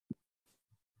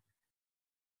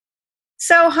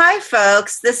Hi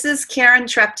folks, this is Karen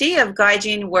Trepte of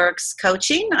Guiding Works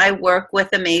Coaching. I work with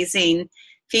amazing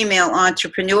female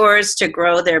entrepreneurs to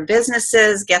grow their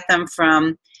businesses, get them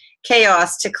from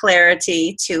chaos to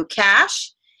clarity to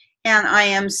cash. And I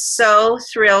am so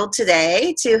thrilled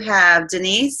today to have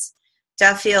Denise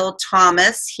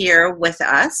Duffield-Thomas here with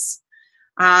us.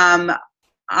 I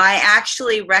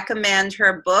actually recommend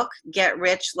her book, Get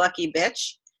Rich, Lucky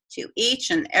Bitch, to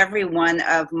each and every one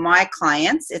of my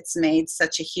clients. It's made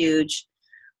such a huge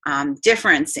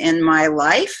difference in my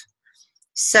life.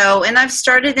 And I've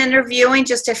started interviewing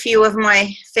just a few of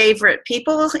my favorite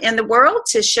people in the world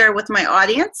to share with my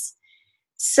audience.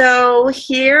 So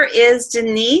here is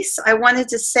Denise. I wanted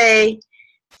to say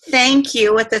thank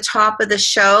you at the top of the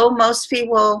show. Most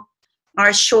people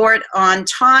are short on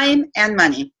time and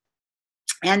money.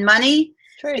 And money,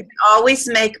 True. you can always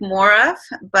make more of,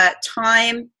 but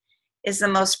time is the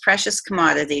most precious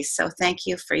commodity. So thank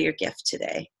you for your gift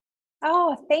today.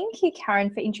 Oh, thank you, Karen,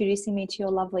 for introducing me to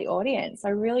your lovely audience. I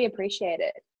really appreciate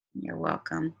it. You're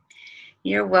welcome.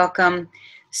 You're welcome.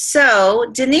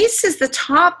 So Denise is the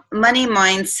top money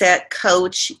mindset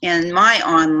coach in my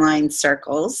online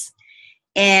circles.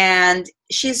 And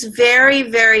she's very,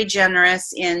 very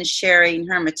generous in sharing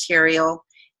her material.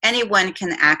 Anyone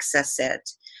can access it.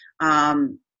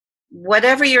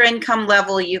 Whatever your income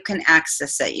level, you can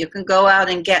access it. You can go out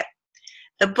and get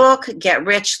the book, Get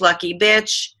Rich, Lucky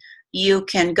Bitch. You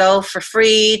can go for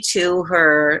free to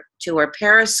her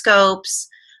Periscopes.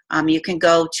 You can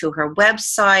go to her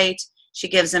website. She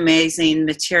gives amazing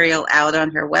material out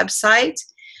on her website.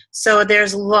 So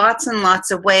there's lots and lots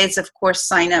of ways. Of course,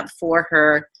 sign up for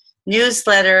her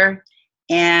newsletter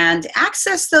and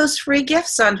access those free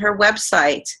gifts on her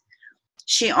website.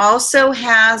 She also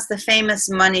has the famous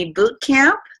Money Boot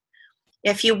Camp.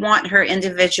 If you want her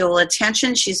individual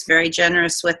attention, she's very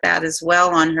generous with that as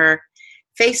well on her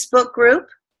Facebook group.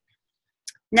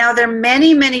 Now, there are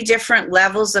many, many different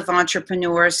levels of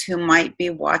entrepreneurs who might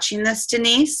be watching this,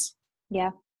 Denise.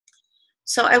 Yeah.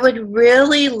 So I would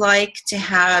really like to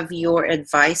have your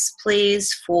advice,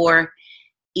 please, for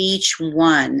each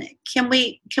one.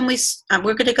 We're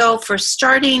going to go for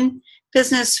starting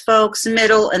business folks,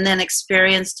 middle, and then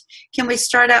experienced. Can we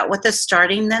start out with the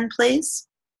starting then, please?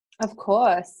 Of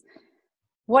course.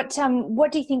 What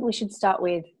do you think we should start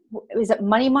with? Is it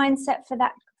money mindset for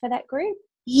that group?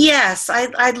 Yes,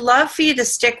 I'd love for you to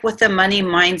stick with the money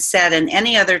mindset, and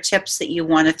any other tips that you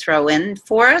want to throw in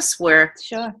for us. We're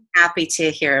Sure. happy to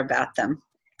hear about them.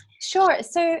 Sure.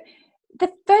 So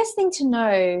the first thing to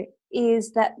know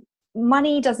is that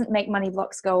money doesn't make money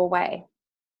blocks go away.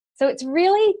 So it's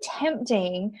really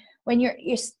tempting when you're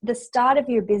the start of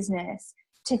your business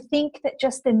to think that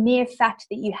just the mere fact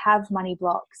that you have money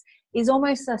blocks is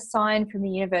almost a sign from the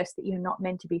universe that you're not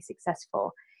meant to be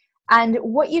successful. And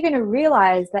what you're going to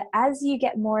realize that as you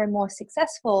get more and more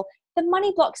successful, the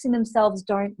money blocks in themselves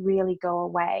don't really go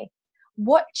away.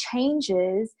 What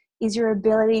changes is your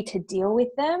ability to deal with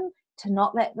them, to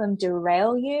not let them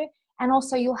derail you. And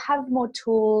also you'll have more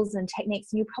tools and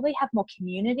techniques, and you'll probably have more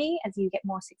community as you get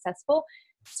more successful.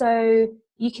 So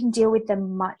you can deal with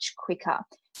them much quicker.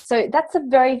 So that's the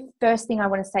very first thing I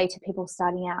want to say to people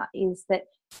starting out, is that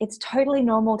it's totally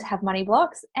normal to have money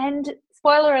blocks. And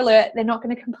spoiler alert, they're not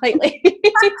going to completely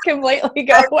go away.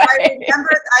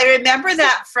 I remember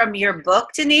that from your book,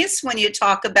 Denise, when you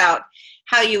talk about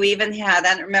how you even had,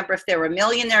 I don't remember if there were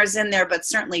millionaires in there, but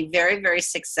certainly very, very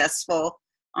successful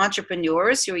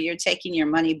entrepreneurs who you're taking your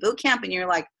money boot camp, and you're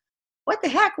like, what the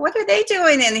heck? What are they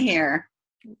doing in here?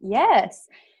 Yes,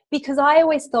 because I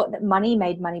always thought that money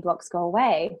made money blocks go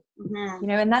away. Mm-hmm.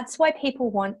 And that's why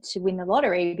people want to win the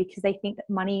lottery, because they think that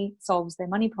money solves their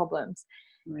money problems.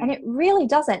 Right. And it really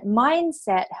doesn't.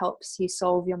 Mindset helps you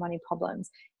solve your money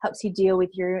problems, helps you deal with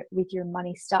your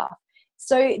money stuff.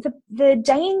 So the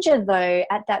danger, though,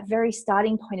 at that very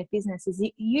starting point of business is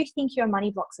you think your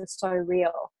money blocks are so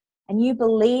real, and you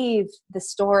believe the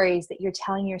stories that you're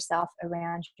telling yourself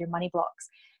around your money blocks.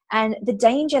 And the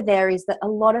danger there is that a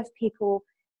lot of people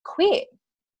quit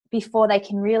before they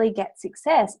can really get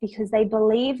success, because they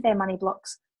believe their money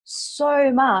blocks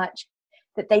so much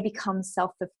that they become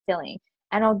self-fulfilling.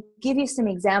 And I'll give you some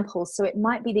examples. So it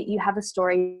might be that you have a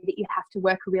story that you have to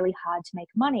work really hard to make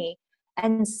money.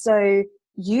 And so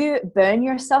you burn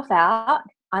yourself out,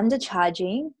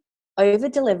 undercharging,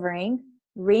 over-delivering,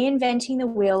 reinventing the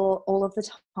wheel all of the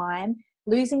time,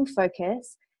 losing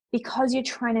focus, because you're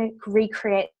trying to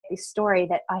recreate this story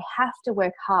that I have to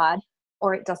work hard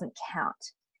or it doesn't count.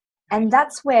 And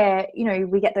that's where,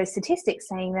 we get those statistics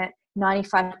saying that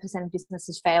 95% of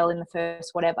businesses fail in the first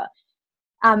whatever.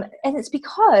 And it's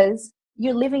because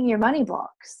you're living your money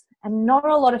blocks. And not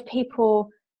a lot of people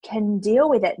can deal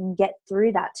with it and get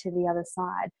through that to the other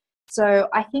side. So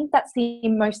I think that's the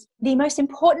most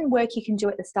important work you can do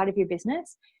at the start of your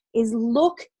business is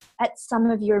look at some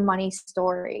of your money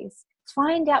stories,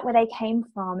 find out where they came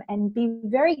from, and be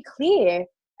very clear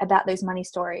about those money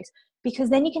stories, because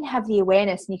then you can have the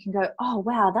awareness and you can go, oh,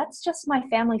 wow, that's just my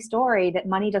family story, that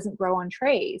money doesn't grow on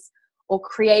trees, or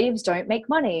creatives don't make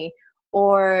money,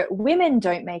 or women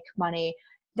don't make money.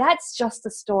 That's just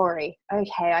a story.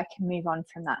 Okay, I can move on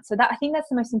from that. So I think that's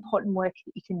the most important work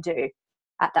that you can do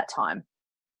at that time.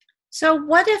 So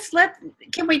what if,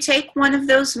 can we take one of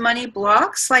those money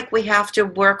blocks, like we have to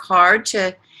work hard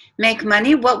to make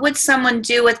money? What would someone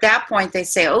do at that point? They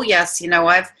say, oh yes,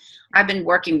 I've been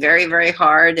working very, very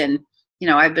hard, and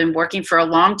I've been working for a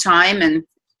long time and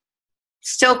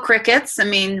still crickets. I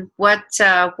mean, what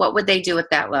would they do at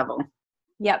that level?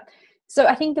 Yep. So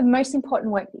I think the most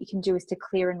important work that you can do is to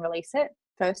clear and release it.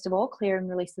 First of all, clear and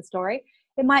release the story.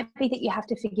 It might be that you have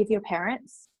to forgive your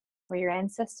parents or your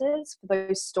ancestors for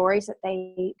those stories that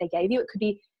they gave you. It could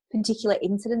be particular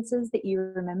incidences that you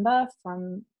remember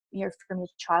from your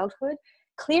childhood.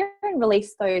 Clear and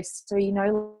release those so you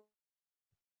no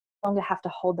longer have to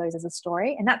hold those as a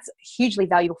story. And that's hugely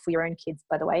valuable for your own kids,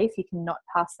 by the way, if you can not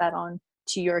pass that on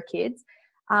to your kids.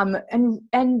 And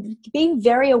being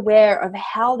very aware of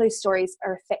how those stories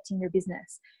are affecting your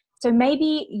business. So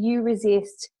maybe you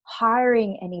resist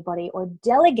hiring anybody or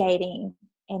delegating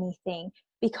anything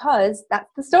because that's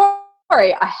the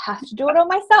story. I have to do it all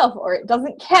myself or it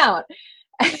doesn't count.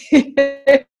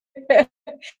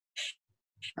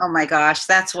 Oh my gosh,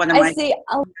 that's one of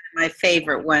my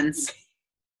favorite ones.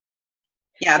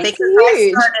 Yeah, it's because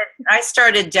huge.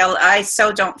 I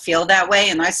so don't feel that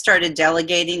way, and I started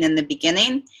delegating in the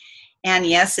beginning. And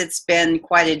yes, it's been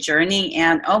quite a journey.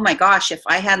 And oh my gosh, if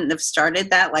I hadn't have started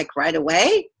that like right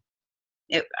away,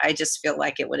 I just feel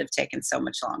like it would have taken so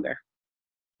much longer.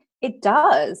 It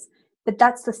does. But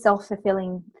that's the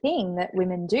self-fulfilling thing that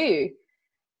women do.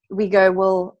 We go,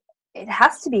 well, it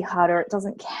has to be harder. It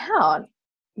doesn't count,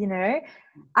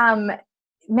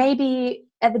 Maybe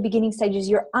at the beginning stages,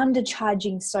 you're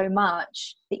undercharging so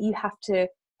much that you have to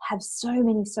have so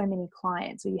many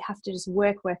clients, or you have to just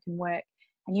work,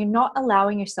 and you're not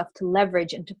allowing yourself to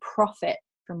leverage and to profit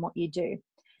from what you do.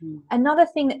 Another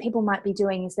thing that people might be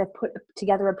doing is they've put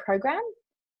together a program,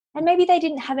 and maybe they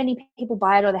didn't have any people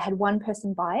buy it, or they had one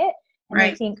person buy it, and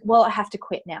They think, well, I have to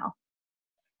quit now.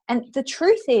 And the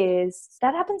truth is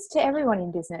that happens to everyone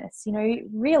in business.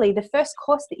 Really, the first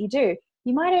course that you do,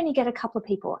 you might only get a couple of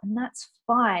people, and that's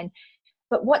fine.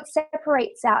 But what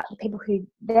separates out the people who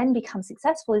then become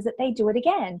successful is that they do it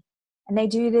again. And they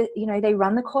do they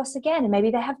run the course again, and maybe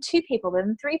they have 2 people,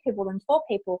 then 3 people, then 4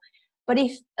 people. But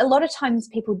if a lot of times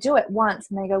people do it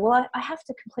once and they go, well, I have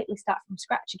to completely start from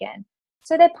scratch again.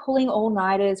 So they're pulling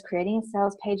all-nighters, creating a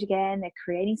sales page again, they're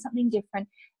creating something different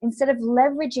instead of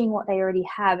leveraging what they already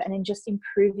have and then just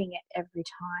improving it every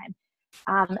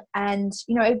time. And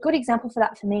a good example for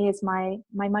that for me is my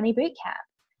money boot camp.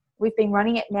 We've been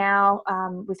running it now.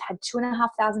 We've had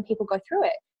 2,500 people go through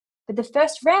it. But the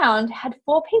first round had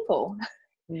 4 people.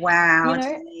 Wow,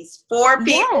 Denise, 4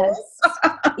 people.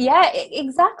 Yes. Yeah,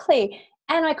 exactly.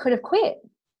 And I could have quit.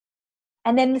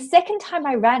 And then the second time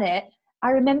I ran it,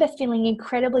 I remember feeling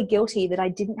incredibly guilty that I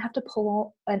didn't have to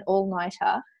pull an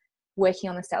all-nighter working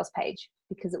on the sales page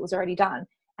because it was already done.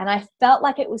 And I felt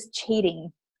like it was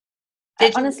cheating.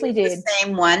 I honestly did. The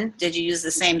same one? Did you use the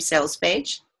same sales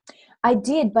page? I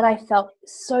did, but I felt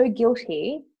so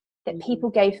guilty that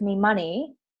people gave me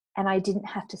money and I didn't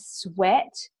have to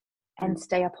sweat and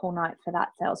stay up all night for that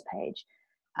sales page.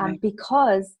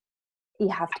 Because you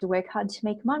have to work hard to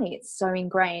make money. It's so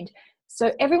ingrained.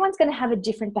 So everyone's going to have a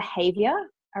different behavior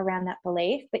around that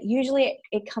belief, but usually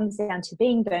it comes down to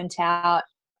being burnt out,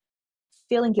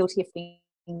 feeling guilty if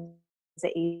things are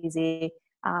easy,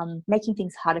 making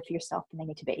things harder for yourself than they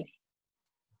need to be.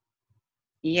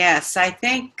 Yes, I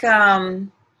think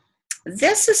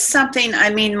this is something,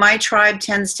 my tribe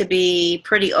tends to be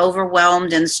pretty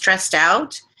overwhelmed and stressed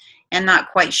out and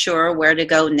not quite sure where to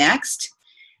go next.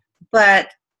 But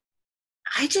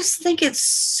I just think it's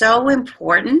so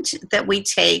important that we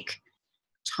take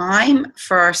time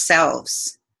for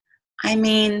ourselves.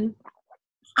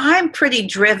 I'm pretty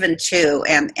driven too,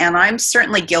 and I'm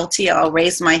certainly guilty. I'll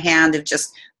raise my hand of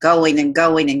just going and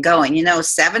going and going.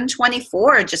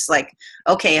 724, just like,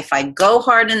 okay, if I go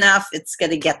hard enough, it's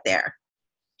going to get there.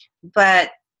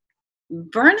 But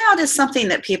burnout is something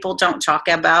that people don't talk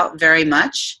about very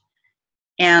much.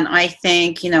 And I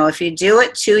think, if you do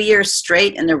it 2 years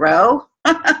straight in a row,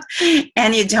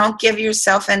 and you don't give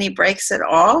yourself any breaks at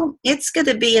all, it's going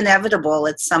to be inevitable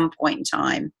at some point in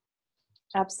time.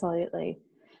 Absolutely.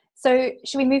 So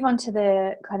should we move on to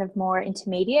the kind of more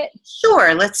intermediate?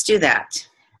 Sure, let's do that.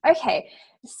 Okay.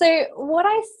 So what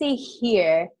I see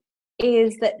here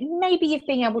is that maybe you've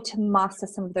been able to master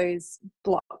some of those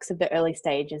blocks of the early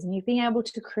stages, and you've been able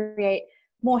to create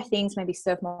more things, maybe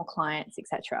serve more clients,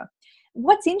 etc.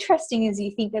 What's interesting is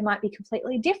you think there might be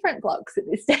completely different blocks at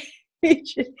this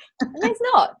stage. And there's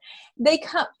not. They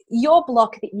come, your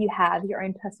block that you have, your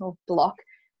own personal block,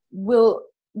 will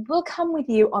come with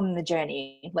you on the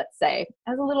journey, let's say,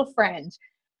 as a little friend.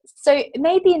 So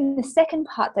maybe in the second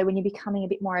part, though, when you're becoming a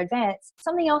bit more advanced,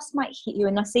 something else might hit you.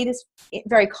 And I see this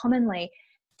very commonly,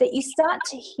 that you start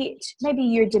to hit, maybe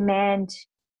your demand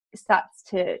starts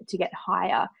to get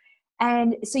higher.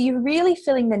 And so you're really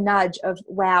feeling the nudge of,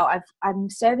 wow, I'm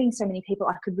serving so many people,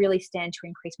 I could really stand to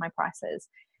increase my prices.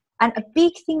 And a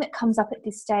big thing that comes up at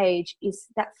this stage is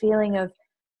that feeling of,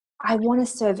 I want to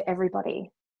serve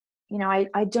everybody. You know,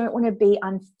 I don't want to be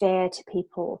unfair to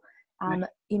people.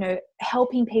 You know,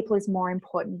 helping people is more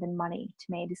important than money to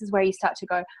me. This is where you start to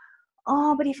go,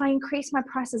 oh, but if I increase my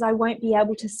prices, I won't be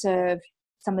able to serve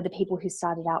some of the people who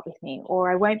started out with me,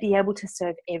 or I won't be able to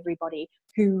serve everybody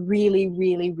who really,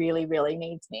 really, really, really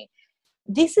needs me.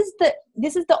 This is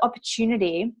the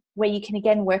opportunity where you can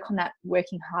again work on that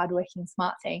working hard, working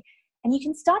smart thing, and you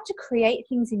can start to create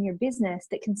things in your business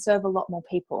that can serve a lot more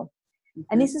people. Mm-hmm.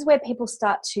 And this is where people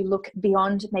start to look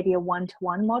beyond maybe a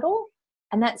one-to-one model.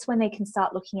 And that's when they can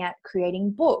start looking at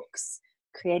creating books,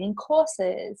 creating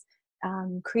courses,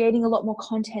 creating a lot more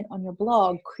content on your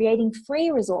blog, creating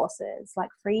free resources like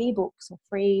free ebooks or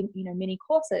free, you know, mini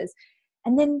courses.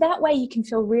 And then that way you can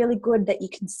feel really good that you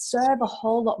can serve a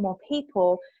whole lot more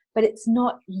people, but it's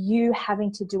not you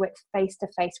having to do it face to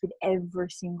face with every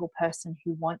single person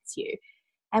who wants you.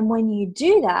 And when you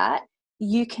do that,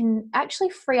 you can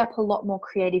actually free up a lot more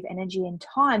creative energy and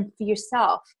time for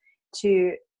yourself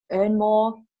to earn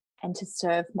more and to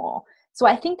serve more. So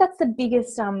I think that's the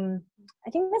biggest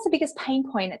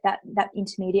pain point at that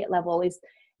intermediate level, is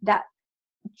that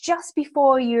just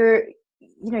before you're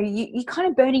kind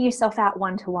of burning yourself out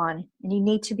one-to-one, and you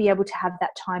need to be able to have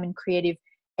that time and creative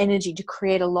energy to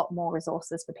create a lot more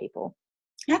resources for people.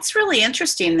 That's really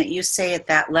interesting that you say at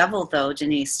that level, though,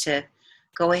 Denise, to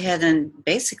go ahead and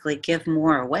basically give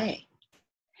more away.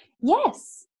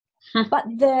 Yes. But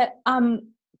the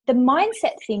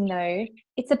mindset thing, though,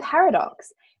 it's a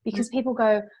paradox, because people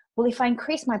go, well, if I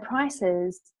increase my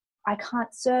prices, I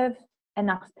can't serve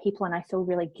enough people, and I feel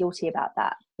really guilty about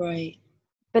that. Right.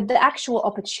 But the actual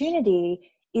opportunity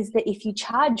is that if you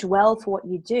charge well for what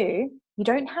you do, you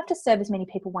don't have to serve as many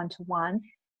people one-to-one,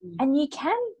 and you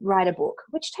can write a book,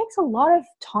 which takes a lot of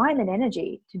time and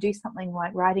energy to do something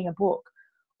like writing a book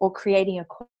or creating a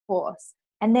course.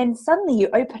 And then suddenly you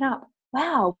open up,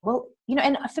 wow, well, you know,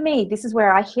 and for me, this is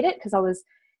where I hit it, because I was,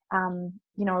 I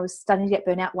was starting to get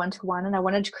burnt out one-to-one, and I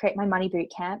wanted to create my money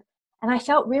boot camp. And I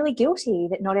felt really guilty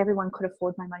that not everyone could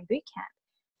afford my money boot camp.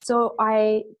 So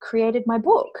I created my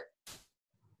book,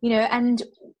 you know, and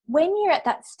when you're at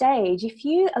that stage, if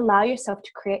you allow yourself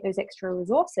to create those extra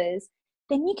resources,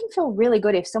 then you can feel really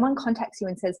good if someone contacts you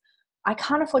and says, I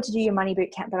can't afford to do your money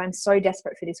boot camp, but I'm so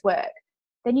desperate for this work.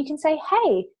 Then you can say,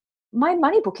 hey, my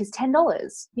money book is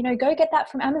 $10. You know, go get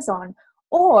that from Amazon,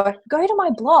 or go to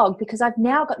my blog, because I've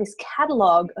now got this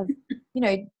catalog of, you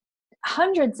know,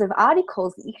 hundreds of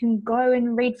articles that you can go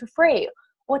and read for free,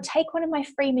 or take one of my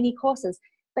free mini courses.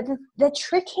 But the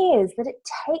trick here is that it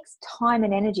takes time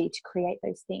and energy to create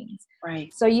those things.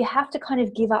 Right. So you have to kind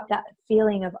of give up that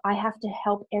feeling of, I have to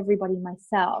help everybody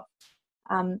myself.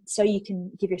 So you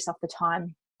can give yourself the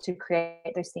time to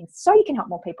create those things so you can help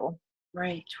more people.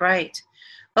 Right, right.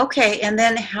 Okay, and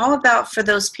then how about for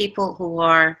those people who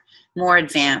are more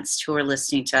advanced, who are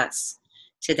listening to us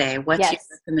today? What do you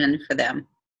recommend for them?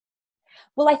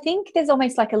 Well, I think there's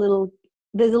almost like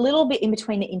there's a little bit in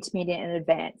between the intermediate and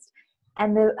advanced.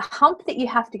 And the hump that you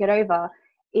have to get over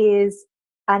is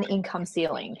an income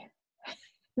ceiling.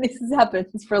 This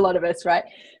happens for a lot of us, right?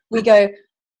 We go,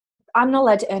 I'm not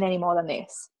allowed to earn any more than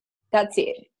this. That's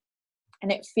it. And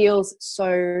it feels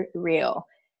so real.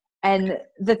 And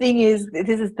the thing is,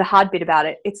 this is the hard bit about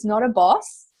it. It's not a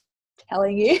boss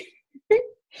telling you.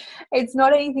 It's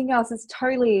not anything else. It's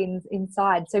totally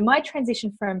inside. So my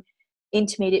transition from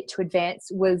intermediate to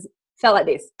advanced felt like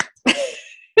this.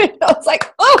 I was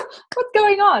like, oh, what's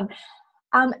going on?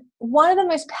 One of the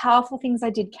most powerful things I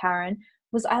did, Karen,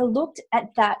 was I looked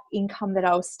at that income that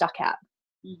I was stuck at.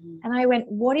 Mm-hmm. And I went,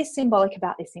 what is symbolic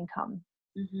about this income?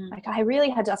 Mm-hmm. Like, I really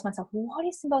had to ask myself, what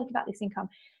is symbolic about this income?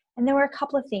 And there were a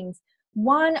couple of things.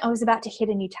 One, I was about to hit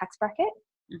a new tax bracket.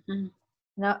 Mm-hmm.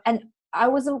 No, and I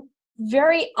was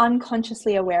very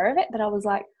unconsciously aware of it, but I was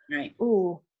like, Right.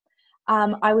 ooh,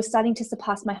 I was starting to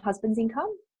surpass my husband's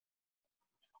income,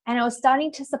 and I was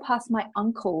starting to surpass my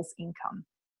uncle's income.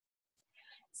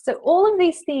 So all of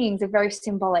these things are very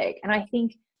symbolic. And I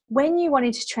think when you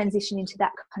wanted to transition into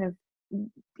that kind of,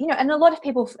 and a lot of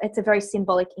people, it's a very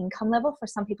symbolic income level. For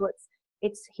some people,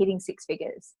 it's hitting six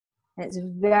figures, and it's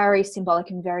very symbolic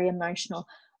and very emotional.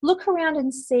 Look around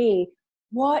and see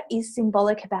what is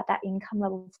symbolic about that income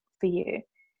level for you.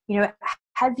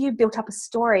 Have you built up a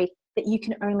story that you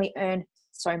can only earn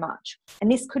so much?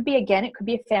 And this could be, again, it could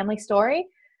be a family story.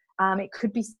 It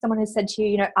could be someone who said to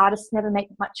you, artists never make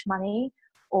much money,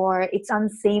 or it's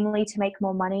unseemly to make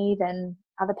more money than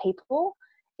other people.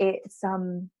 It's,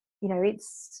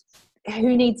 it's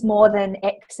who needs more than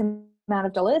X amount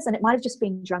of dollars, and it might have just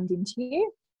been drummed into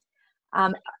you.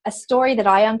 A story that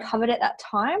I uncovered at that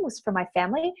time was from my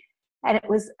family, and it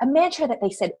was a mantra that they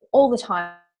said all the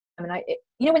time. And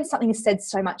when something is said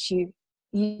so much, you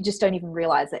just don't even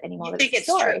realize it anymore. You think it's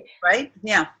true, right?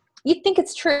 Yeah. You think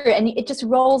it's true, and it just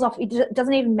rolls off. It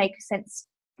doesn't even make sense.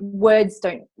 Words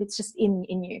don't, it's just in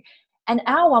you. And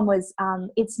our one was,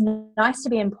 it's nice to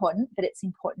be important, but it's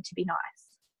important to be nice.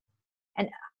 And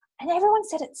everyone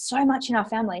said it so much in our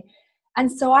family.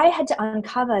 And so I had to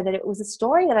uncover that it was a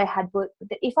story that I had,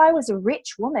 that if I was a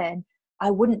rich woman,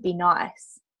 I wouldn't be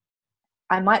nice.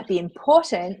 I might be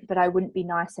important, but I wouldn't be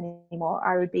nice anymore.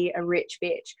 I would be a rich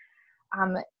bitch.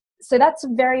 So that's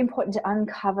very important to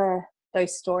uncover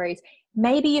those stories.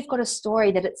 Maybe you've got a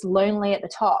story that it's lonely at the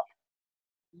top.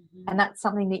 Mm-hmm. And that's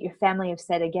something that your family have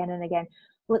said again and again.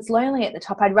 Well, it's lonely at the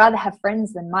top. I'd rather have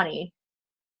friends than money.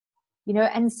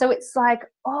 And so it's like,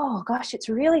 oh gosh, it's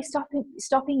really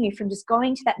stopping you from just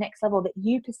going to that next level that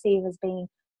you perceive as being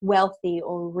wealthy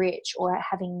or rich or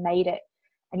having made it.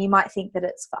 And you might think that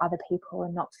it's for other people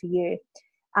and not for you.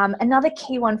 Another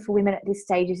key one for women at this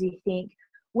stage is you think,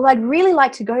 well, I'd really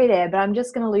like to go there, but I'm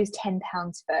just going to lose 10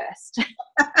 pounds first.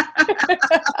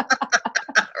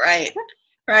 Right.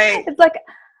 It's like,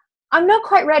 I'm not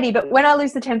quite ready, but when I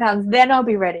lose the 10 pounds, then I'll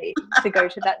be ready to go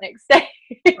to that next stage.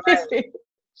 Right.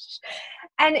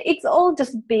 And it's all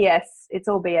just BS. It's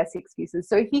all BS excuses.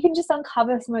 So if you can just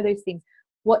uncover some of those things,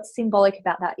 what's symbolic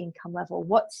about that income level?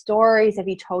 What stories have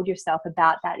you told yourself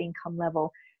about that income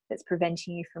level that's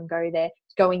preventing you from going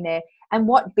there? And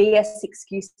what BS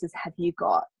excuses have you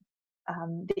got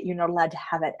that you're not allowed to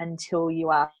have it until you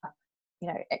are,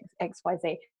 X, Y,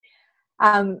 Z.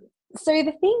 So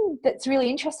the thing that's really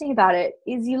interesting about it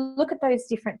is you look at those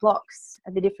different blocks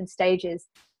at the different stages,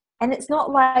 and it's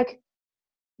not like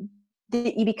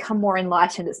that you become more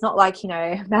enlightened. It's not like,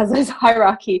 Maslow's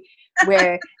hierarchy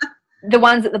where the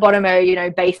ones at the bottom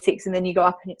are, basics, and then you go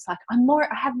up and it's like,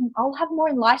 I'll have more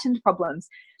enlightened problems.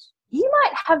 You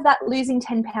might have that losing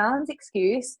 10 pounds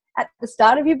excuse at the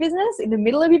start of your business, in the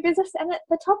middle of your business, and at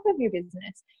the top of your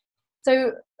business.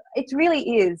 So it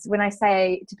really is, when I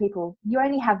say to people, you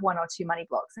only have one or two money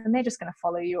blocks, and they're just going to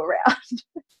follow you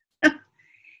around.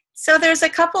 So there's a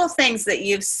couple of things that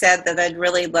you've said that I'd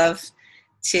really love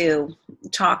to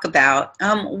talk about.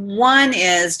 One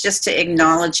is just to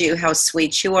acknowledge you, how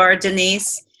sweet you are,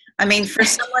 Denise. I mean, for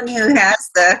someone who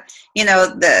has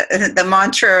the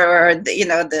mantra, or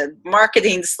the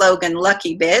marketing slogan,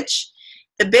 lucky bitch,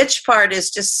 the bitch part is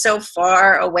just so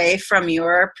far away from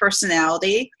your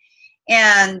personality.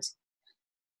 And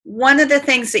one of the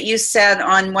things that you said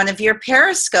on one of your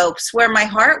periscopes, where my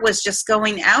heart was just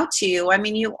going out to you, I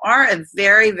mean, you are a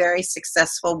very, very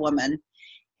successful woman,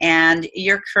 and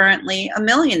you're currently a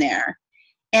millionaire.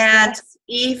 And yes,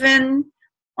 even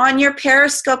on your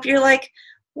periscope, you're like,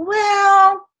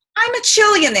 well, I'm a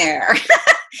chillionaire.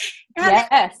 And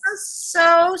yes, it was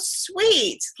so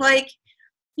sweet. Like,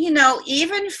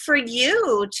 even for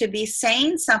you to be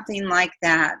saying something like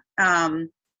that,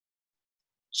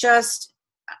 just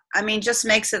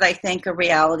makes it, I think, a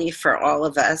reality for all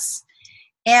of us.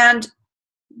 And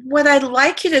what I'd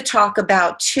like you to talk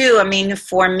about too, I mean,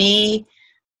 for me,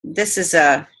 this is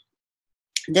a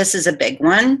big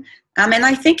one. And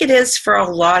I think it is for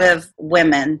a lot of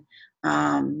women.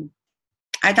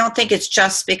 I don't think it's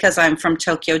just because I'm from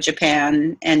Tokyo,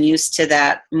 Japan, and used to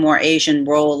that more Asian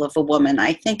role of a woman.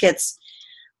 I think it's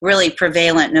really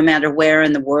prevalent no matter where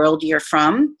in the world you're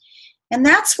from. And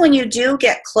that's when you do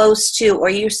get close to, or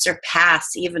you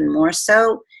surpass even more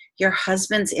so, your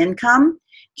husband's income.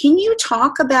 Can you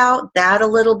talk about that a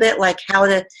little bit, like how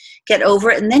to get over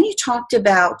it? And then you talked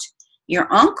about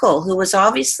your uncle, who was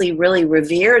obviously really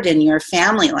revered in your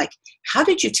family. Like, how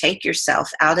did you take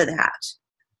yourself out of that?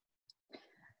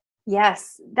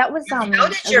 Yes, that was How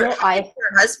did a your, real how did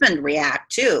your husband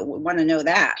react too? We want to know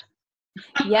that.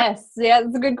 yes, yeah,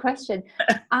 that's a good question.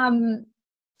 Um,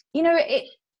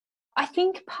 I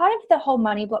think part of the whole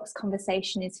money blocks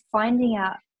conversation is finding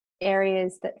out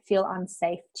areas that feel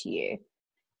unsafe to you.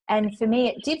 And for me,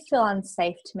 it did feel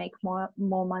unsafe to make more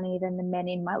money than the men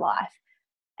in my life.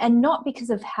 And not because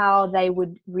of how they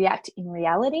would react in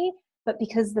reality, but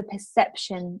because the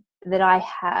perception that I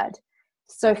had.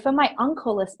 So for my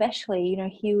uncle especially,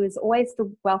 he was always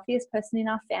the wealthiest person in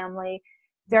our family,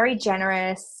 very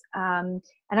generous. And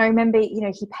I remember,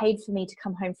 he paid for me to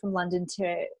come home from London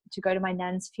to go to my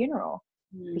nan's funeral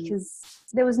because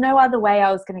there was no other way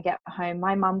I was going to get home.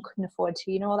 My mum couldn't afford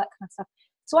to, all that kind of stuff.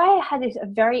 So I had a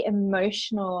very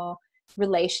emotional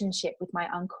relationship with my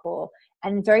uncle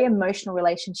and very emotional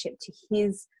relationship to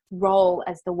his role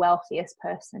as the wealthiest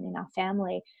person in our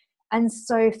family. And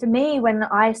so for me, when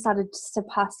I started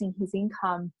surpassing his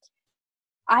income,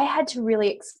 I had to really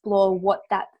explore what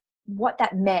that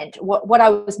meant, what I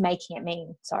was making it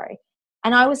mean, sorry.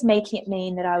 And I was making it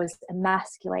mean that I was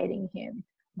emasculating him,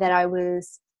 that I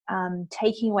was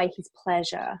taking away his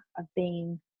pleasure of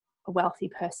being a wealthy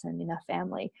person in our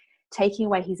family, taking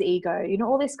away his ego,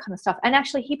 all this kind of stuff. And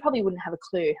actually, he probably wouldn't have a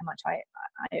clue how much I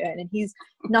earn. And he's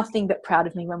nothing but proud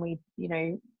of me when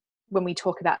we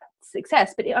talk about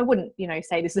success. But I wouldn't,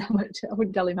 say this is how much, I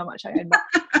wouldn't tell him how much I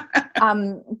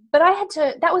earn. But I had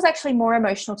to, that was actually more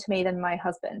emotional to me than my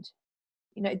husband.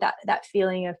 That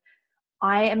feeling of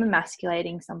I am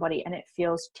emasculating somebody and it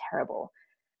feels terrible.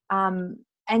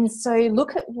 And so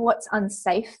look at what's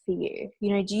unsafe for you.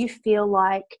 Do you feel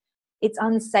like it's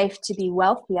unsafe to be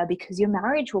wealthier because your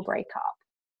marriage will break up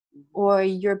or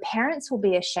your parents will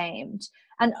be ashamed?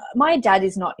 And my dad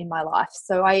is not in my life,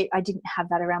 so I didn't have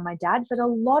that around my dad, but a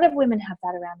lot of women have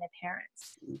that around their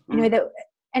parents. That,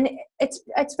 and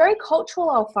it's very cultural,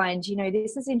 I'll find.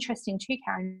 This is interesting too,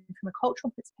 Karen, from a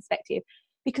cultural perspective,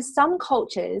 because some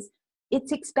cultures,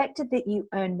 it's expected that you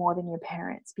earn more than your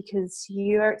parents because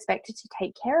you are expected to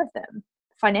take care of them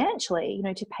financially,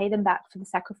 to pay them back for the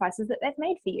sacrifices that they've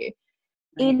made for you.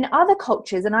 Right. In other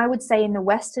cultures, and I would say in the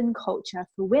Western culture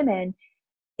for women,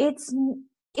 it's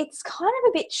kind of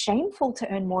a bit shameful to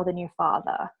earn more than your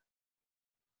father.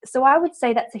 So I would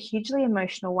say that's a hugely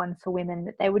emotional one for women,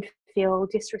 that they would feel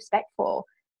disrespectful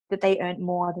that they earned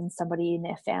more than somebody in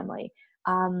their family,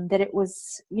 that it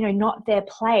was, not their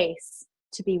place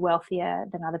to be wealthier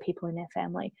than other people in their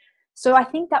family. So I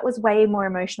think that was way more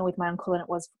emotional with my uncle than it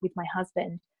was with my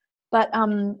husband. But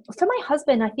for my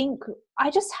husband, I think I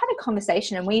just had a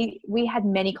conversation, and we had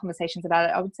many conversations about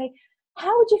it. I would say,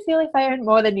 how would you feel if I earned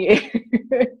more than you?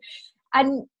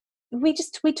 And we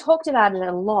talked about it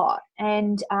a lot.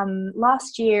 And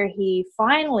last year he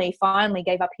finally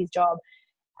gave up his job.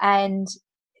 And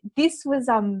this was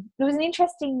it was an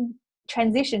interesting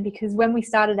transition, because when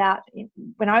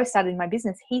I started my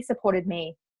business, he supported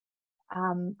me.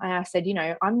 And I said,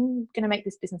 I'm going to make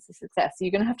this business a success, so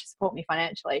you're going to have to support me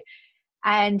financially.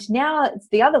 And now it's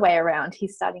the other way around.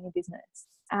 He's starting a business,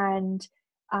 and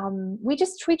we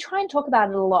try and talk about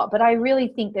it a lot. But I really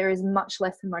think there is much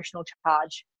less emotional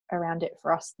charge around it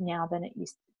for us now than it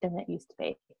used to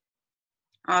be.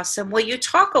 Awesome. Well, you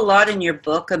talk a lot in your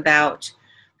book about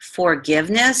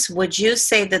forgiveness. Would you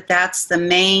say that that's the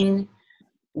main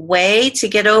way to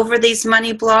get over these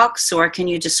money blocks, or can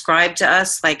you describe to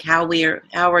us like how we're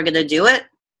going to do it?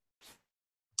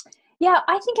 Yeah,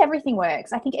 I think everything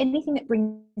works. I think anything that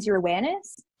brings your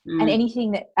awareness and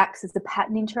anything that acts as a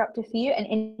pattern interrupter for you, and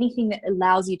anything that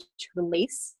allows you to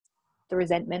release the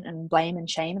resentment and blame and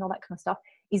shame and all that kind of stuff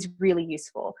is really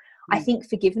useful. I think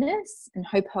forgiveness and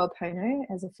Ho'oponopono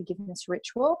as a forgiveness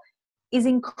ritual is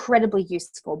incredibly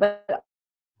useful, but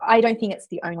I don't think it's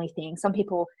the only thing. Some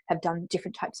people have done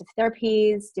different types of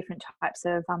therapies, different types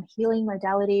of healing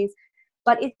modalities,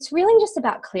 but it's really just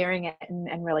about clearing it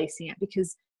and releasing it,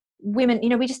 because women,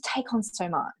 we just take on so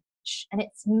much, and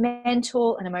it's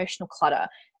mental and emotional clutter.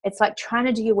 It's like trying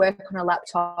to do your work on a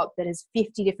laptop that has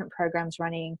 50 different programs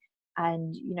running,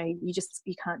 and you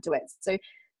can't do it. So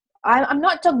I'm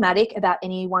not dogmatic about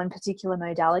any one particular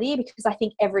modality, because I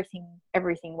think everything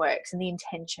works, and the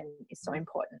intention is so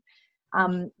important.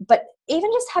 But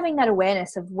even just having that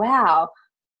awareness of, wow,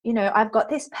 I've got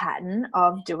this pattern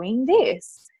of doing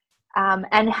this,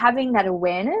 and having that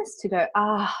awareness to go,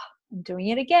 I'm doing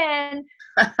it again.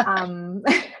 I'm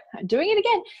doing it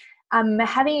again.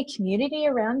 Having a community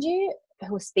around you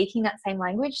who are speaking that same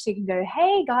language, so you can go,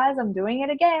 hey guys, I'm doing it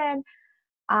again.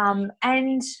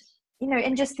 And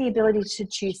just the ability to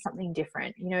choose something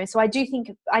different, so I do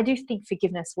think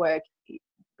forgiveness work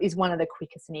is one of the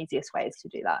quickest and easiest ways to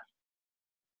do that.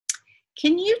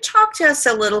 Can you talk to us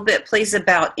a little bit, please,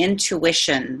 about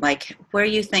intuition, like where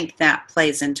you think that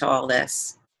plays into all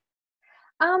this?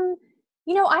 Um,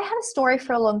 I had a story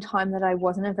for a long time that I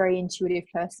wasn't a very intuitive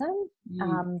person,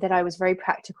 Mm. that I was very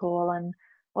practical and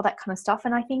all that kind of stuff.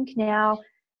 And I think now,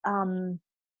 um,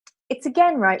 it's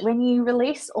again, right, when you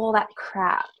release all that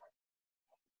crap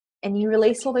and you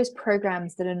release all those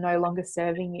programs that are no longer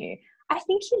serving you, I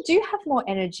think you do have more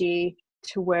energy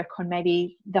to work on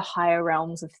maybe the higher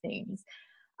realms of things.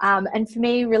 And for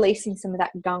me, releasing some of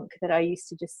that gunk that I used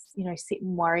to just, sit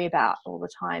and worry about all the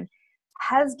time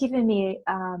has given me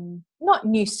not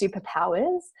new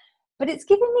superpowers, but it's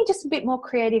given me just a bit more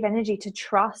creative energy to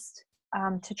trust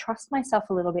myself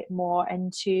a little bit more,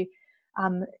 and to,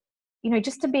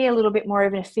 just to be a little bit more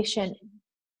of an efficient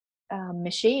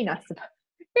machine, I suppose.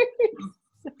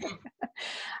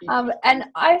 And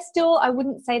I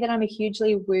wouldn't say that I'm a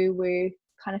hugely woo-woo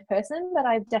kind of person, but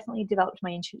I've definitely developed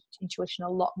my intuition a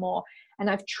lot more,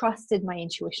 and I've trusted my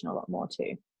intuition a lot more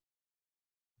too.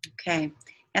 Okay.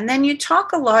 And then you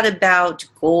talk a lot about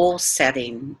goal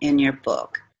setting in your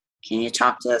book. Can you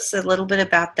talk to us a little bit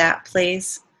about that,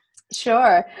 please?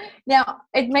 Sure. Now,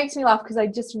 it makes me laugh because I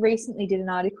just recently did an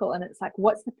article, and it's like,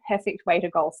 what's the perfect way to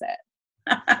goal set?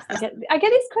 I get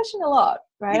this question a lot,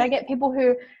 right? Yeah. I get people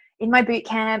who in my boot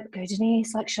camp go,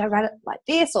 Denise, like, should I write it like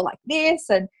this or like this?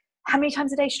 And how many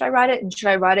times a day should I write it? And should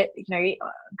I write it, on a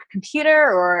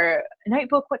computer or a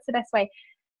notebook? What's the best way?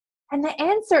 And the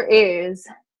answer is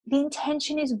the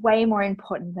intention is way more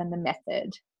important than the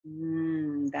method.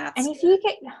 That's And if you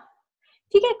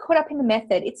get caught up in the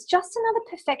method, it's just another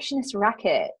perfectionist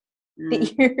racket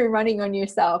that you're running on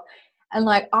yourself. And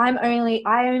like, I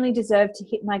only deserve to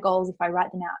hit my goals if I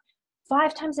write them out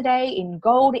 5 times a day in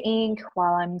gold ink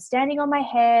while I'm standing on my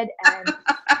head and,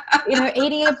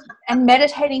 eating and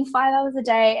meditating 5 hours a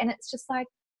day. And it's just like,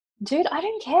 dude, I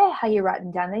don't care how you write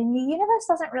them down. And the universe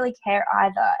doesn't really care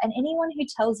either. And anyone who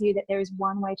tells you that there is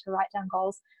one way to write down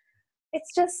goals,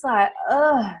 it's just like,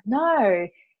 no,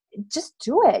 just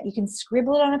do it. You can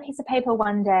scribble it on a piece of paper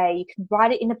one day. You can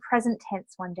write it in the present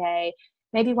tense one day.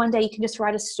 Maybe one day you can just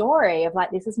write a story of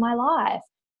like, this is my life.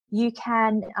 You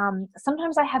can,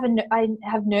 sometimes I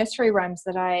have nursery rhymes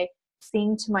that I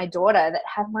sing to my daughter that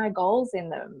have my goals in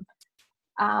them.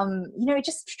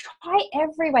 Just try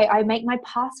every way. I make my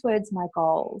passwords my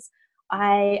goals.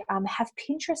 I have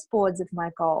Pinterest boards of my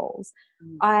goals.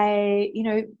 I,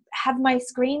 have my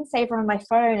screensaver on my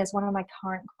phone as one of my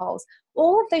current goals.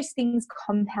 All of those things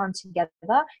compound together,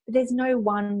 but there's no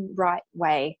one right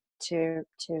way to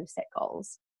set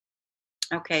goals.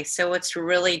 okay. So it's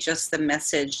really just the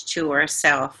message to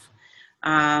ourselves.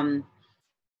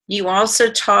 You also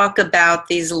talk about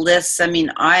these lists. I mean,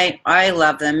 I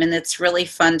love them, and it's really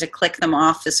fun to click them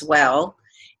off as well.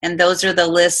 And those are the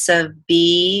lists of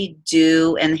be,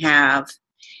 do, and have.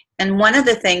 And one of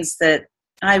the things that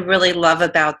I really love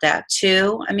about that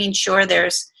too, I mean, sure,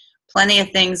 there's plenty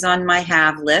of things on my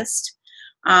have list.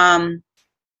 But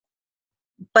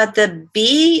the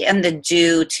be and the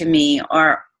do to me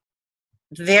are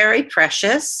very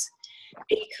precious,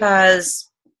 because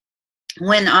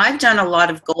when I've done a lot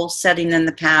of goal setting in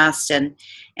the past and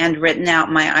written out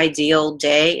my ideal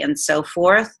day and so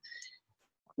forth,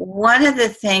 one of the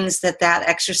things that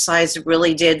exercise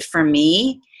really did for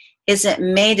me is it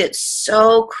made it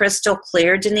so crystal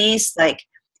clear, Denise, like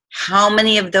how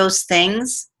many of those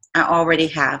things I already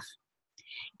have.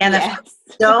 And Yes.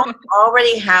 if I don't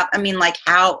already have, I mean, like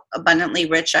how abundantly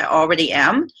rich I already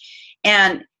am.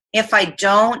 And if I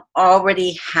don't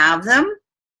already have them,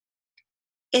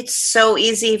 it's so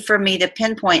easy for me to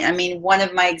pinpoint. I mean, one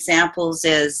of my examples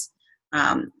is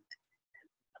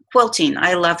quilting.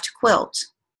 I love to quilt.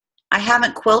 I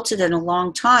haven't quilted in a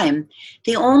long time.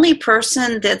 The only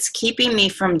person that's keeping me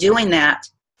from doing that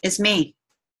is me.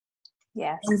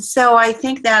 Yes. And so I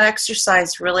think that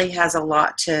exercise really has a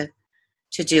lot to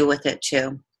do with it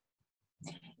too.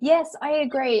 Yes, I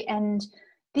agree. And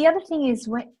the other thing is,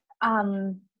 when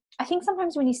I think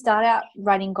sometimes when you start out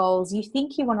writing goals, you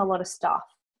think you want a lot of stuff.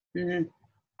 Mm-hmm.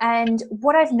 And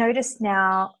what I've noticed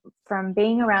now from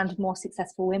being around more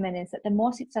successful women is that the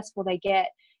more successful they get,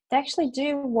 they actually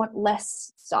do want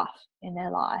less stuff in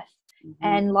their life. Mm-hmm.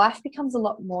 And life becomes a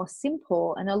lot more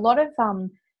simple. And a lot of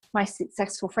my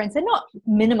successful friends, they're not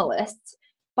minimalists,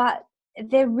 but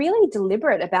they're really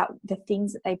deliberate about the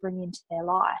things that they bring into their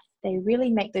life. They really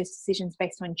make those decisions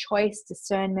based on choice,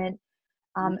 discernment,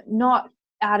 not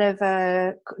out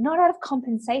of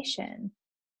compensation.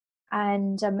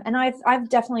 And I've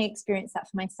definitely experienced that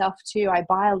for myself too. I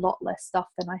buy a lot less stuff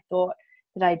than I thought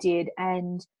that I did,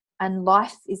 and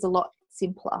life is a lot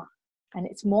simpler, and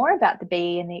it's more about the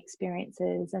be and the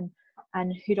experiences. And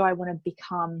and who do I want to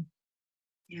become?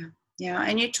 Yeah. Yeah.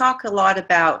 And you talk a lot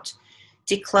about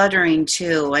decluttering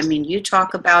too. I mean, you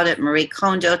talk about it. Marie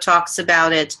Kondo talks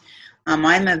about it.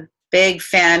 I'm a big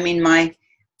fan. I mean, my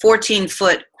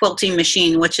 14-foot quilting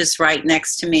machine, which is right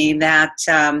next to me, that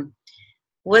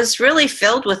was really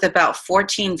filled with about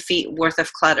 14 feet worth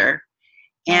of clutter.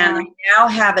 And I now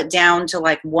have it down to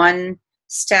like one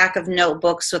stack of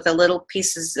notebooks with a little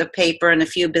pieces of paper and a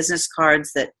few business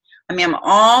cards that, I mean, I'm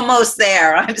almost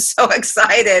there. I'm so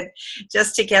excited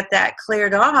just to get that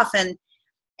cleared off. And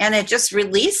it just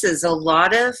releases a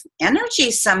lot of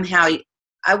energy somehow.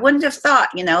 I wouldn't have thought,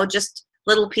 just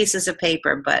little pieces of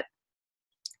paper. But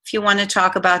if you want to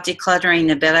talk about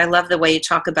decluttering a bit, I love the way you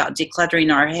talk about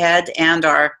decluttering our head and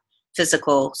our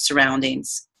physical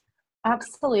surroundings.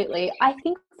 Absolutely. I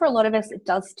think for a lot of us, it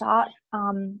does start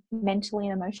mentally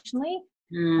and emotionally.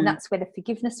 And that's where the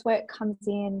forgiveness work comes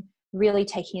in, really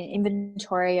taking an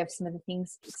inventory of some of the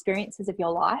experiences of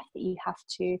your life that you have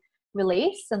to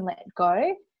release and let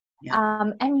go.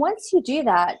 Yeah. And once you do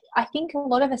that, I think a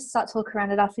lot of us start to look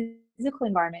around at our physical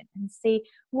environment and see,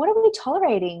 what are we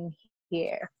tolerating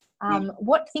here?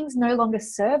 What things no longer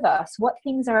serve us? What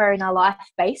things are in our life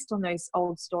based on those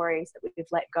old stories that we've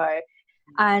let go?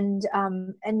 And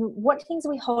what things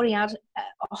are we holding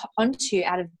onto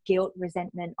out of guilt,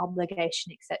 resentment,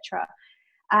 obligation, etc.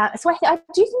 So I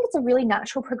do think it's a really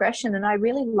natural progression, and I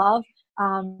really love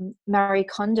Marie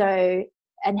Kondo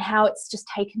and how it's just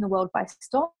taken the world by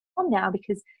storm now,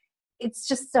 because it's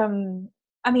just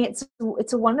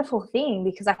it's a wonderful thing,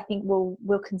 because I think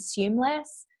we'll consume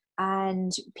less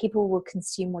and people will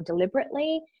consume more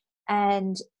deliberately,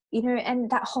 and and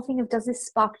that whole thing of, does this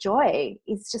spark joy,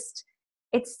 is just,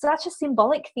 it's such a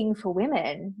symbolic thing for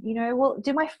women. Well,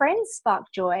 do my friends spark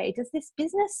joy? Does this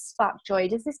business spark joy?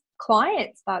 Does this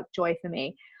client spark joy for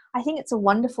me? I think it's a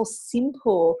wonderful,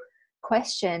 simple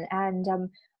question. And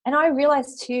I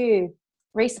realized too,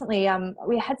 recently,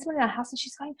 we had someone in our house and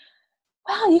she's going,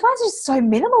 wow, you guys are so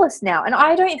minimalist now. And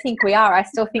I don't think we are. I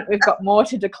still think we've got more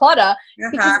to declutter,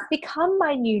 because it's become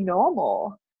my new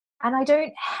normal. And I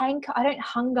don't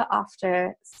hunger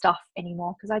after stuff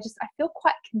anymore, because I feel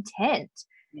quite content.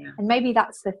 Yeah. And maybe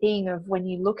that's the thing of, when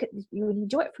you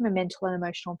do it from a mental and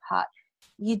emotional part,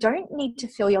 you don't need to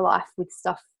fill your life with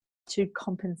stuff to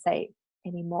compensate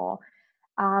anymore.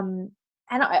 And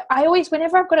I always,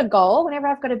 whenever I've got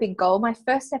a big goal, my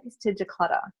first step is to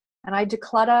declutter. And I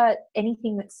declutter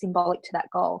anything that's symbolic to that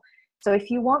goal. So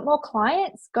if you want more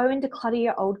clients, go and declutter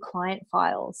your old client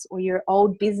files or your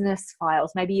old business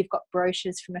files. Maybe you've got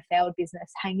brochures from a failed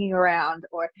business hanging around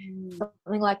or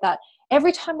something like that.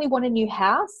 Every time we want a new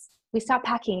house, we start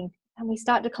packing and we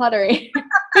start decluttering.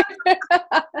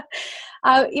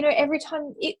 Every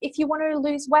time, if you want to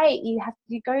lose weight, you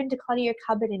go and declutter your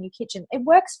cupboard and your kitchen. It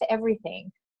works for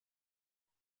everything.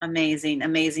 Amazing.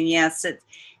 Yes.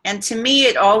 And to me,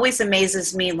 it always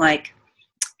amazes me, like,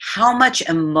 how much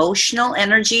emotional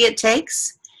energy it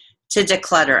takes to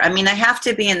declutter. I mean, I have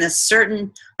to be in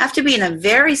a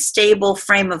very stable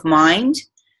frame of mind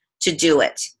to do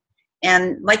it.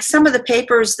 And like some of the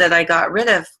papers that I got rid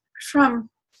of from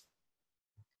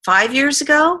 5 years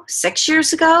ago, 6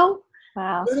 years ago,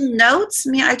 wow, little notes,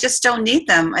 I mean, I just don't need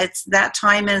them. That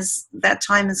time is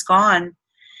gone.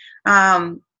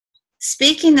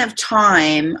 Speaking of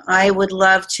time, I would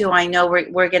love to, I know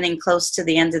we're getting close to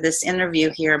the end of this interview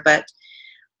here, but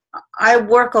I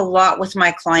work a lot with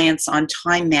my clients on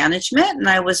time management, and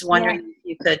I was wondering if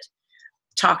you could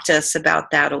talk to us about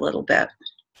that a little bit.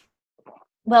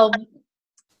 Well,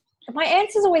 my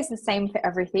answer is always the same for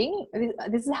everything.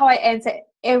 This is how I answer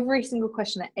every single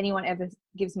question that anyone ever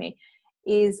gives me,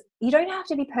 is you don't have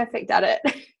to be perfect at it.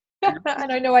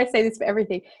 And I know I say this for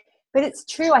everything, but it's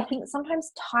true. I think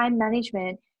sometimes time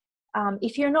management,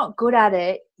 if you're not good at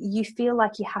it, you feel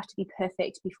like you have to be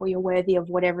perfect before you're worthy of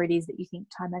whatever it is that you think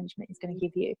time management is going to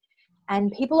give you.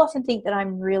 And people often think that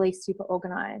I'm really super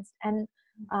organized, and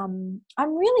I'm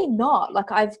really not. Like,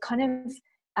 I've kind of,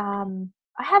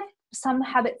 I have some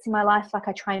habits in my life, like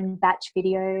I try and batch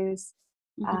videos.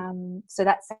 So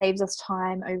that saves us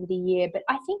time over the year. But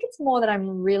I think it's more that I'm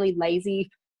a really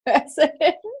lazy person.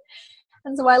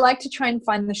 And so I like to try and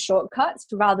find the shortcuts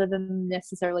rather than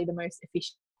necessarily the most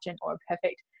efficient or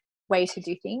perfect way to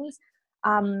do things.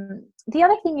 The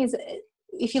other thing is,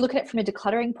 if you look at it from a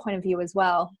decluttering point of view as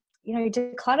well,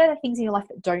 declutter the things in your life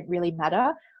that don't really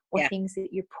matter, or things that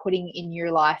you're putting in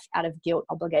your life out of guilt,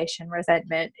 obligation,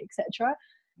 resentment, etc.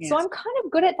 Yes. So I'm kind of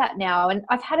good at that now. And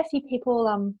I've had a few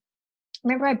people,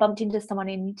 remember I bumped into someone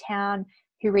in town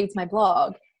who reads my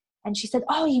blog, and she said,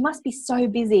 oh, you must be so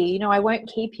busy. I won't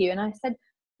keep you. And I said,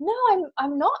 no,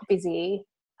 I'm not busy.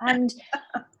 And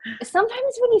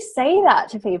sometimes when you say that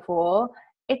to people,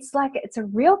 it's like it's a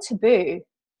real taboo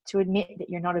to admit that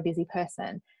you're not a busy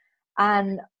person.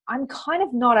 And I'm kind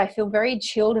of not. I feel very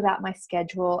chilled about my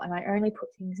schedule, and I only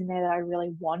put things in there that I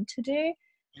really want to do.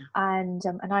 And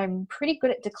I'm pretty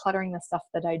good at decluttering the stuff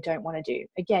that I don't want to do.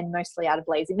 Again, mostly out of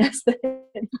laziness than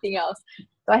anything else.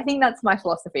 So I think that's my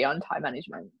philosophy on time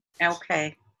management.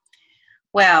 Okay.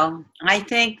 Well, I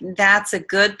think that's a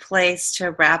good place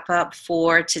to wrap up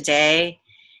for today.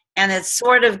 And it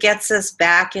sort of gets us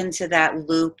back into that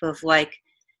loop of like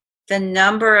the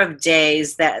number of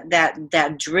days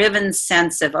that driven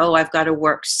sense of, oh, I've got to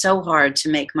work so hard to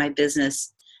make my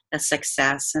business a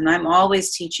success. And I'm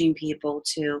always teaching people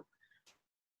to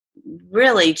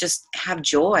really just have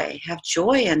joy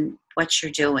in what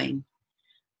you're doing.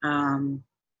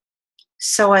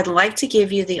 So I'd like to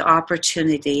give you the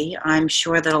opportunity. I'm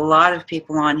sure that a lot of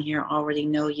people on here already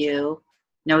know you,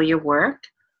 know your work,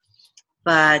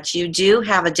 but you do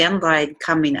have a deadline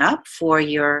coming up for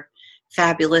your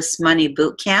Fabulous Money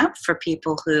Bootcamp for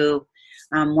people who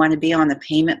want to be on the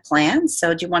payment plan.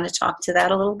 So do you want to talk to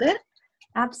that a little bit?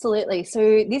 Absolutely.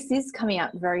 So this is coming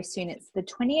up very soon. It's the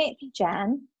 28th of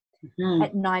Jan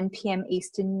at 9 p.m.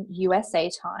 Eastern USA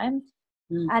time.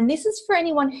 And this is for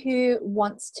anyone who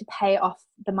wants to pay off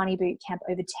the Money Bootcamp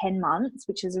over 10 months,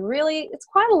 which is it's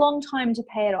quite a long time to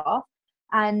pay it off.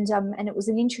 And it was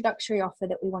an introductory offer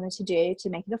that we wanted to do to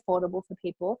make it affordable for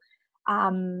people.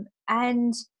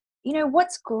 And you know,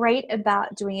 what's great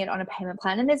about doing it on a payment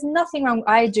plan, and there's nothing wrong.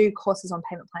 I do courses on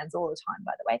payment plans all the time,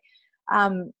 by the way.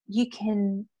 You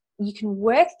can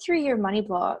work through your money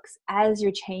blocks as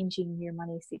you're changing your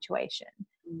money situation.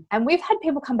 And we've had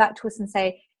people come back to us and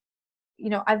say, you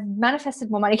know, I've manifested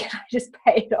more money. Can I just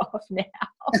pay it off now?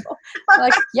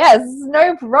 Like, yes,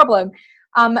 no problem.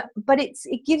 But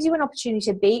it gives you an opportunity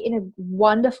to be in a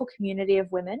wonderful community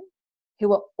of women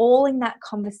who are all in that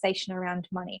conversation around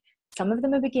money. Some of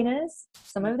them are beginners,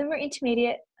 some of them are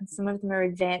intermediate, and some of them are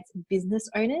advanced business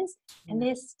owners, and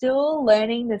they're still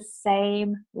learning the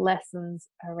same lessons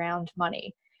around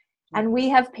money. And we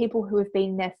have people who have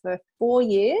been there for 4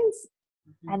 years,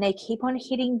 and they keep on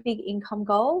hitting big income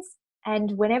goals.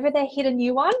 And whenever they hit a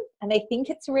new one and they think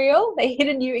it's real, they hit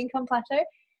a new income plateau,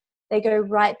 they go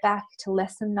right back to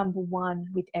lesson number 1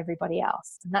 with everybody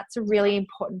else. And that's a really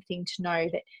important thing to know,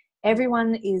 that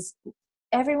everyone is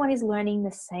learning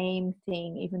the same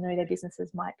thing, even though their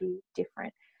businesses might be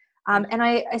different. And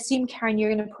I assume, Karen,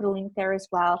 you're going to put a link there as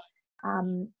well.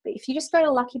 But if you just go to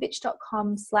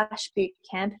luckybitch.com/bootcamp,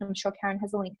 and I'm sure Karen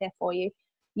has a link there for you,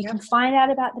 you can find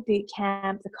out about the boot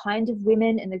camp, the kind of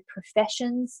women and the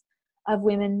professions of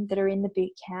women that are in the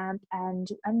boot camp, and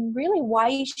really why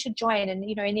you should join. And,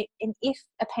 you know, and if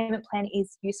a payment plan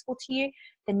is useful to you,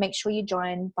 then make sure you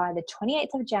join by the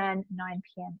 28th of Jan, 9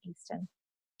 p.m. Eastern.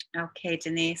 Okay,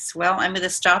 Denise. Well, I'm going to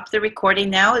stop the recording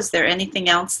now. Is there anything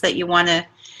else that you want to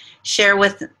share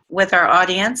with our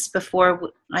audience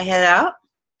before I head out?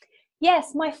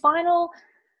 Yes, my final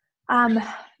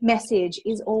message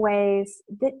is always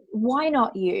that why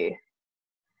not you?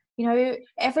 You know,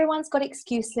 everyone's got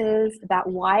excuses about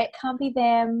why it can't be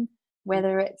them,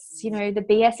 whether it's, you know, the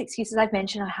BS excuses I've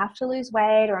mentioned, I have to lose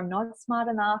weight, or I'm not smart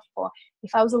enough, or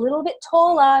if I was a little bit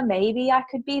taller, maybe I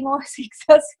could be more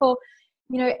successful.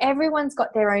 You know, everyone's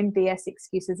got their own BS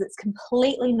excuses. It's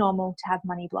completely normal to have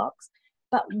money blocks,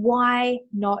 but why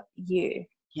not you?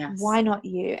 Yes. Why not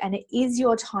you? And it is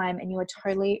your time, and you are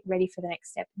totally ready for the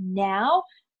next step now,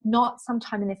 not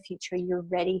sometime in the future. You're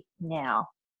ready now.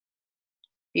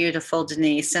 Beautiful,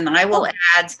 Denise. And I will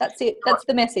add. That's it. That's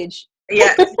the message.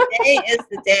 Yeah, today is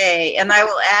the day. And I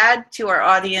will add to our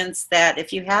audience that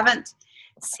if you haven't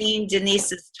seen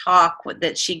Denise's talk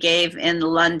that she gave in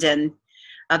London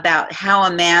about how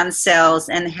a man sells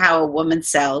and how a woman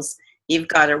sells, you've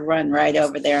got to run right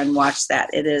over there and watch that.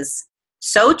 It is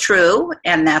so true,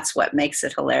 and that's what makes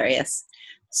it hilarious.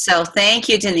 So thank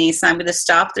you, Denise. I'm going to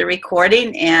stop the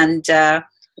recording, and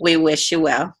we wish you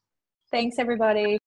well. Thanks, everybody.